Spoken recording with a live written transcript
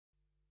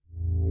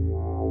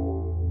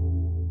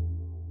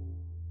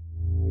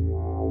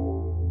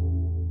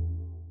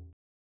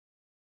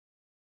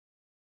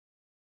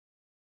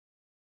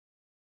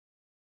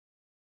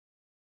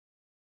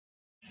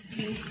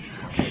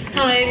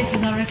Hello, this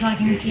is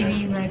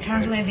OverClocking-TV. We're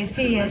currently at the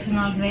CES in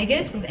Las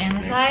Vegas with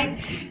MSI,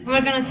 and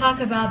we're going to talk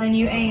about the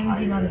new AMD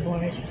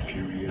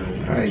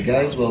motherboard. Alright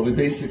guys, well we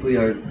basically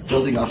are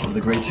building off of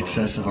the great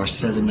success of our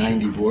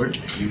 790 board,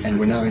 and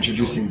we're now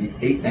introducing the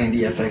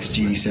 890FX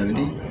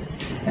GD70.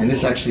 And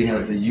this actually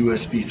has the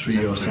USB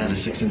 3.0 SATA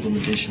 6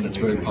 implementation that's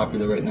very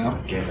popular right now.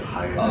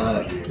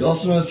 You'll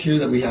also notice here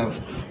that we have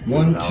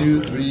 1,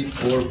 2, 3,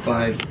 4,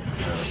 5,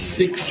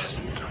 6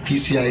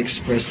 PCI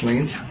Express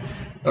lanes.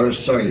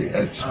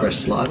 Express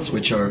slots,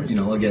 which are,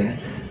 again,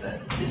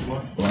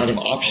 a lot of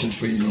options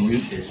for you to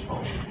use.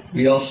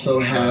 We also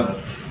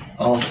have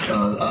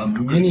a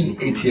mini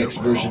ATX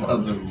version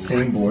of the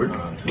same board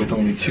with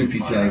only 2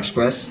 PCI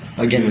Express,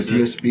 again with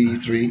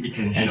USB 3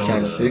 and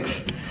SATA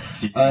 6.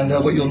 And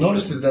what you'll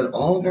notice is that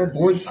all of our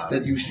boards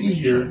that you see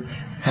here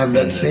have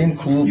that same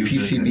cool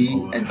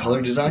PCB and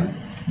color design,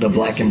 the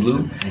black and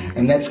blue,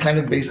 and that's kind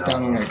of based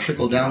down on our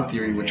trickle-down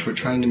theory, which we're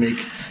trying to make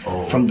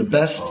from the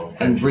best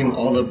and bring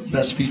all the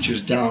best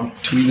features down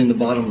to even the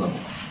bottom level.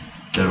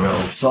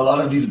 So a lot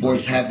of these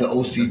boards have the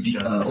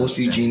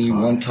OC Genie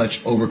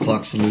one-touch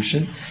overclock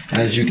solution,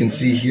 as you can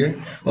see here.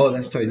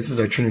 This is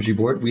our Trinergy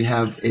board. We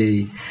have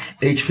a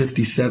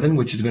H57,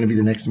 which is going to be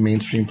the next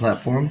mainstream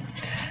platform,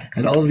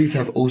 and all of these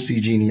have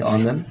OC Genie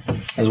on them,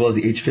 as well as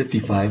the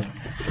H55.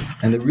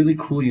 And the really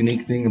cool,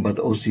 unique thing about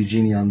the OC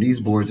Genie on these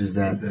boards is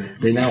that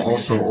they now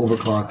also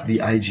overclock the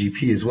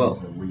IGP as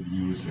well.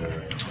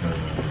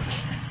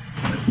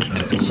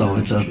 So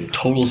it's a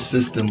total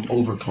system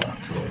overclock.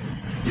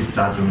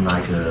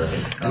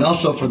 And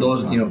also for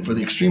those, for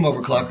the extreme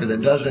overclocker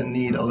that doesn't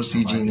need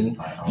OC Genie,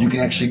 you can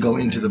actually go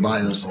into the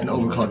BIOS and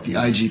overclock the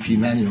IGP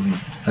manually,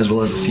 as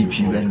well as the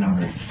CPU and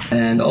memory.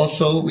 And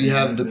also we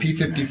have the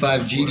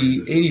P55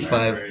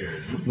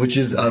 GD85, which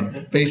is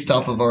based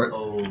off of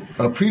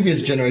our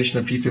previous generation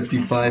of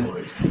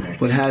P55,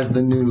 but has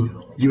the new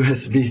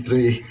USB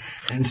 3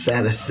 and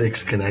SATA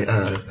 6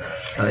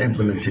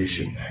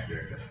 implementation.